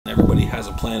has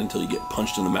a plan until you get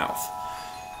punched in the mouth.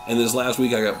 And this last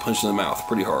week I got punched in the mouth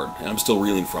pretty hard, and I'm still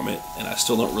reeling from it, and I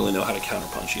still don't really know how to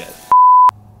counterpunch yet.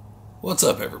 What's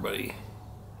up, everybody?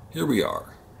 Here we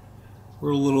are. We're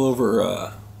a little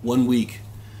over 1 week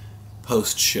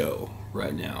post-show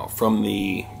right now from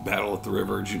the Battle at the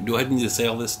River. Do I need to say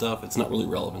all this stuff? It's not really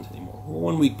relevant anymore. We're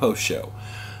 1 week post-show.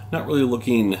 Not really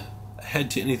looking ahead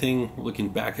to anything. We're looking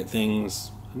back at things.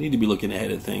 I need to be looking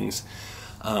ahead at things.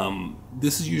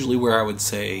 This is usually where I would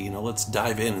say, let's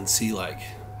dive in and see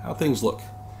how things look,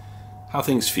 how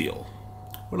things feel.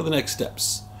 What are the next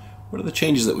steps? What are the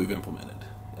changes that we've implemented?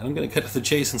 And I'm going to cut to the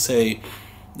chase and say,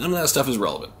 none of that stuff is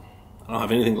relevant. I don't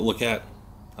have anything to look at.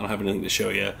 I don't have anything to show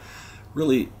you.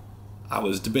 Really, I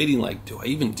was debating, do I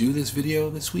even do this video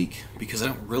this week? Because I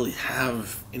don't really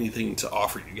have anything to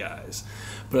offer you guys.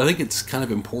 But I think it's kind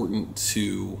of important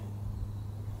to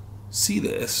see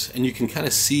this, and you can kind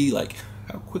of see,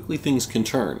 how quickly things can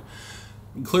turn.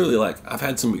 Clearly, I've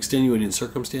had some extenuating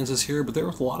circumstances here, but there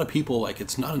was a lot of people,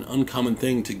 it's not an uncommon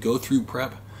thing to go through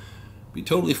prep, be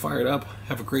totally fired up,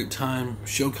 have a great time,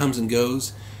 show comes and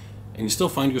goes, and you still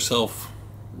find yourself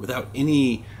without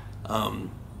any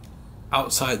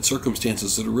outside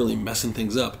circumstances that are really messing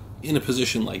things up in a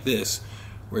position like this,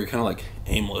 where you're kind of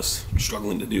aimless,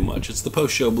 struggling to do much. It's the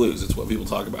post-show blues. It's what people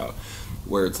talk about,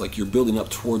 where it's you're building up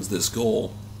towards this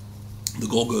goal, the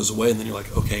goal goes away, and then you're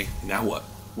like, okay, now what?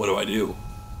 What do I do?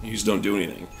 You just don't do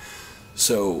anything.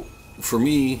 So for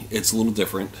me, it's a little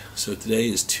different. So today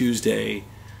is Tuesday,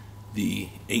 the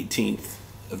 18th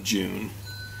of June,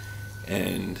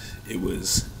 and it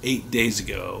was 8 days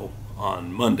ago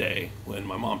on Monday when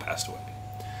my mom passed away.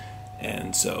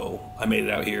 And so I made it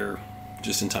out here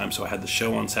just in time. So I had the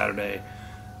show on Saturday,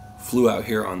 flew out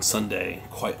here on Sunday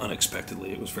quite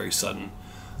unexpectedly. It was very sudden,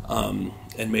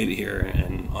 and made it here,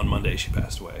 and on Monday she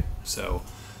passed away. So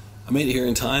I made it here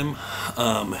in time,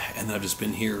 and then I've just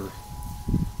been here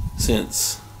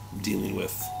since, dealing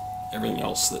with everything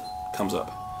else that comes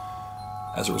up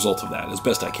as a result of that, as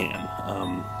best I can.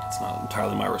 It's not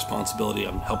entirely my responsibility.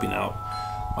 I'm helping out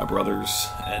my brothers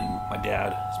and my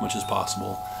dad as much as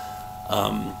possible.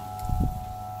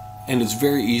 And it's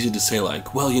very easy to say,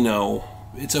 well,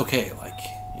 it's okay.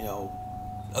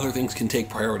 Other things can take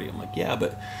priority. I'm like, yeah,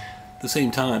 but at the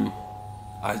same time,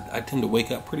 I tend to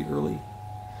wake up pretty early.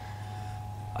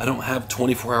 I don't have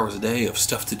 24 hours a day of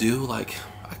stuff to do. I could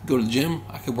go to the gym,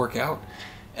 I could work out,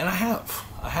 and I have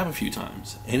a few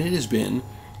times, and it has been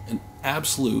an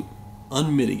absolute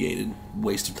unmitigated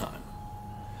waste of time.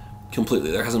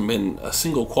 Completely. There hasn't been a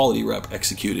single quality rep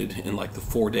executed in the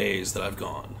 4 days that I've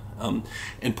gone.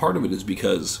 And part of it is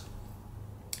because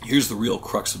here's the real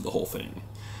crux of the whole thing.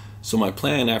 So my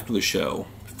plan after the show,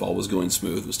 if all was going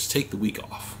smooth, was to take the week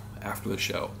off after the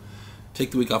show.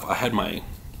 Take the week off. I had my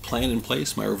plan in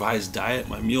place, my revised diet,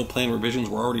 my meal plan revisions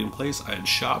were already in place. I had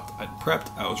shopped, I'd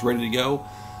prepped, I was ready to go.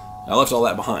 I left all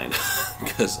that behind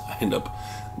because I ended up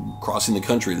crossing the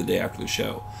country the day after the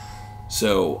show.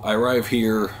 So I arrive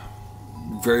here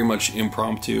very much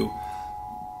impromptu,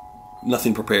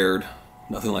 nothing prepared,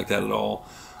 nothing like that at all.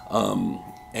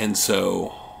 And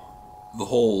so the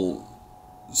whole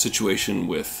situation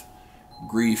with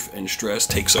grief and stress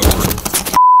takes over.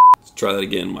 Let's try that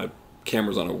again. My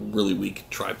camera's on a really weak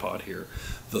tripod here.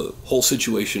 The whole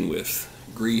situation with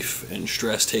grief and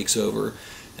stress takes over,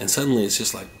 and suddenly it's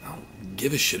just I don't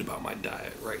give a shit about my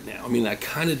diet right now. I mean, I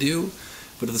kind of do,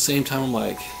 but at the same time I'm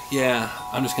like, yeah,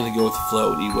 I'm just gonna go with the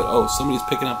flow and eat what, oh, somebody's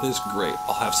picking up this, great,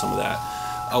 I'll have some of that.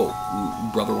 Oh,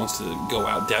 brother wants to go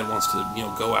out, dad wants to,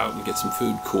 go out and get some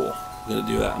food, cool, I'm gonna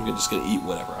do that, I'm just gonna eat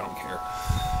whatever, I don't care.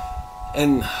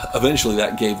 And eventually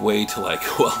that gave way to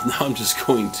well, now I'm just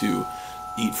going to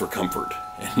eat for comfort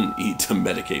and eat to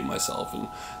medicate myself, and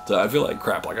I feel like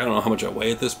crap. I don't know how much I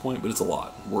weigh at this point, but it's a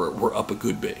lot. We're up a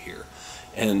good bit here,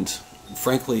 and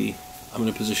frankly, I'm in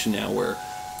a position now where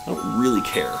I don't really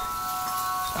care.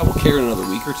 I will care in another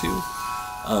week or two,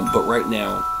 but right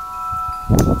now,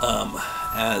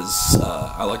 as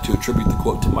I like to attribute the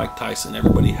quote to Mike Tyson,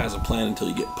 everybody has a plan until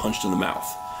you get punched in the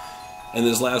mouth. And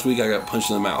this last week I got punched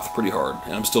in the mouth pretty hard,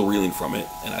 and I'm still reeling from it,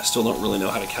 and I still don't really know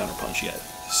how to counterpunch yet.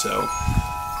 So,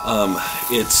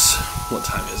 it's, what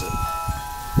time is it?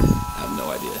 I have no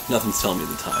idea. Nothing's telling me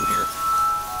the time here.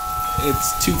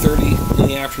 It's 2:30 in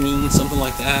the afternoon, something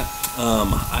like that.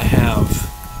 I have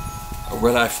a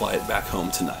red-eye flight back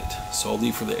home tonight. So I'll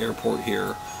leave for the airport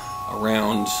here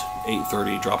around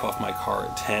 8:30, drop off my car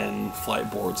at 10,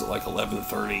 flight boards at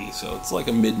 11:30, so it's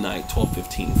a midnight,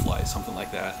 12:15 flight, something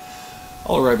like that.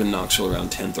 I'll arrive in Knoxville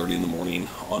around 10:30 in the morning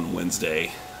on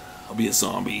Wednesday. I'll be a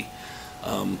zombie.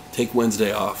 Take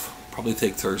Wednesday off, probably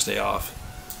take Thursday off,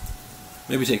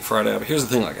 maybe take Friday out. But here's the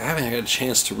thing, like, I haven't had a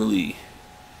chance to really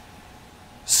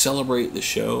celebrate the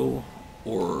show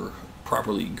or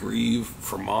properly grieve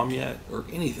for Mom yet or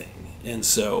anything. And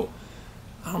so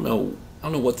I don't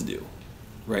know what to do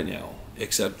right now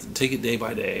except take it day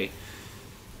by day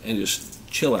and just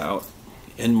chill out.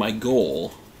 And my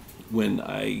goal when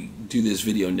I do this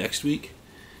video next week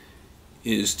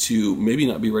is to maybe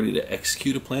not be ready to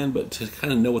execute a plan, but to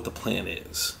kind of know what the plan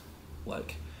is.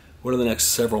 Like, what are the next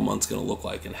several months going to look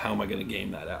like, and how am I going to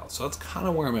game that out? So that's kind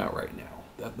of where I'm at right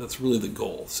now. That's really the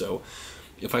goal. So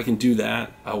if I can do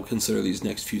that, I will consider these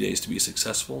next few days to be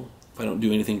successful. If I don't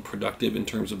do anything productive in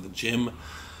terms of the gym,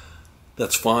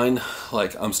 that's fine.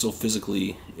 Like, I'm still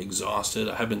physically exhausted.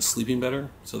 I have been sleeping better,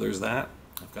 so there's that.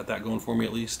 I've got that going for me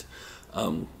at least.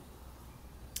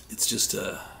 It's just,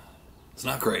 it's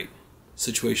not great.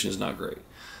 Situation is not great.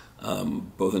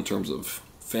 Both in terms of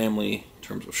family, in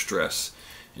terms of stress,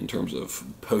 in terms of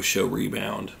post-show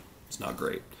rebound. It's not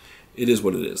great. It is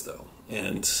what it is, though.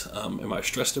 And am I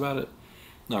stressed about it?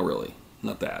 Not really.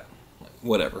 Not that. Like,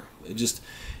 whatever.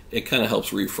 It kind of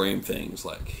helps reframe things.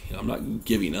 Like, you know, I'm not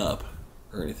giving up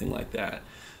or anything like that.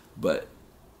 But,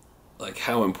 like,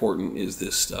 how important is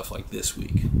this stuff like this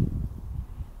week?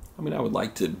 I mean, I would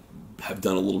like to have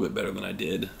done a little bit better than I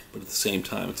did, but at the same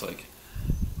time, it's like,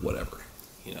 whatever.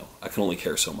 You know, I can only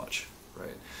care so much,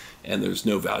 right? And there's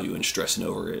no value in stressing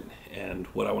over it. And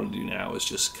what I want to do now is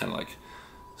just kind of like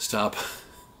stop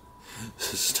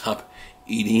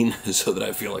eating so that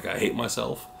I feel like I hate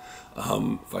myself.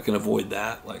 If I can avoid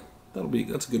that, like,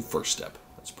 that's a good first step.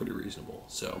 That's pretty reasonable.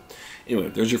 So anyway,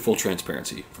 there's your full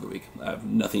transparency for the week. I have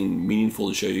nothing meaningful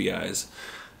to show you guys,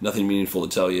 nothing meaningful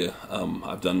to tell you.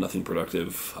 I've done nothing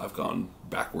productive. I've gone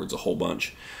backwards a whole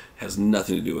bunch. It has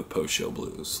nothing to do with post-show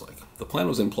blues. Like, the plan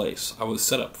was in place. I was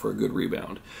set up for a good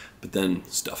rebound, but then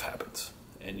stuff happens,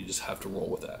 and you just have to roll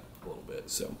with that a little bit.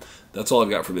 So that's all I've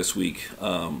got for this week.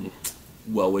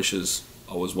 Well wishes,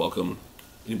 always welcome.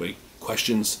 Anybody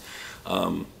questions?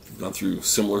 If you've gone through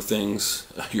similar things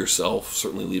yourself,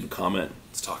 certainly leave a comment.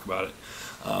 Let's talk about it.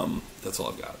 That's all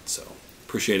I've got. So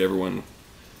appreciate everyone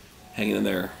hanging in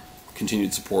there.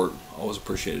 Continued support, always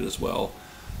appreciated as well.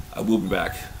 I will be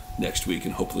back next week,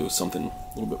 and hopefully with something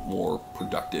a little bit more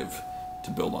productive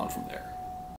to build on from there.